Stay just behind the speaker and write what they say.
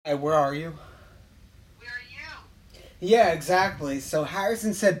Hey, where are you? Where are you? Yeah, exactly. So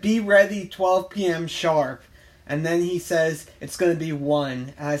Harrison said, be ready 12 p.m. sharp. And then he says, it's going to be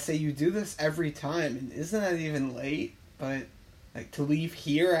 1. And I say, you do this every time. And isn't that even late? But, like, to leave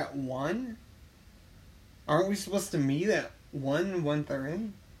here at 1? Aren't we supposed to meet at 1, 1:30?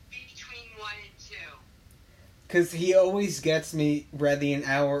 Between 1 and 2. Because he always gets me ready an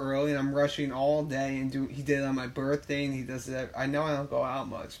hour early, and I'm rushing all day. And he did it on my birthday, and he does it. I know I don't go out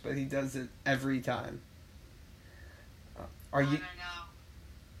much, but he does it every time. Are I you don't know.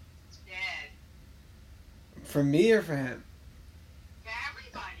 It's bad. for me or for him? For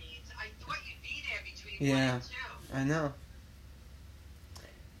everybody. I thought you'd be there between 1 Yeah, and 2. I know.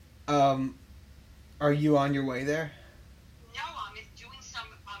 Are you on your way there? No, I'm doing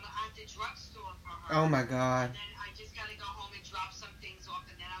I'm at the drugstore for her. Oh my god. And then I just gotta go home and drop some things off,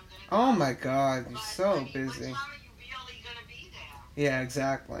 and then I'm gonna go. Oh my god, you're But, so I mean, busy. what time are you really gonna be there? Yeah,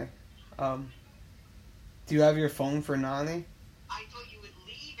 exactly. Do you have your phone for Nani? I thought you would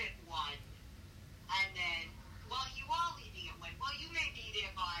leave at 1. And then, well, you are leaving at 1. Well, you may be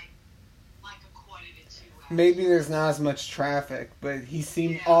there by like a quarter to 2 hours. Maybe there's not as much traffic, but he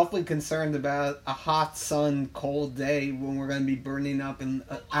seemed Yeah. awfully concerned about a hot sun, cold day when we're going to be burning up in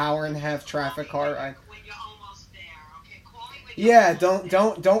an hour and a half traffic car ride. When you're almost there, okay? Call me when you're Yeah,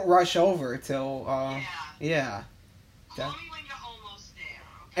 almost don't rush over till there. yeah. Call me when you're almost there,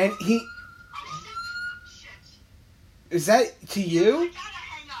 okay? And he Oh, shit. is that to I you? gotta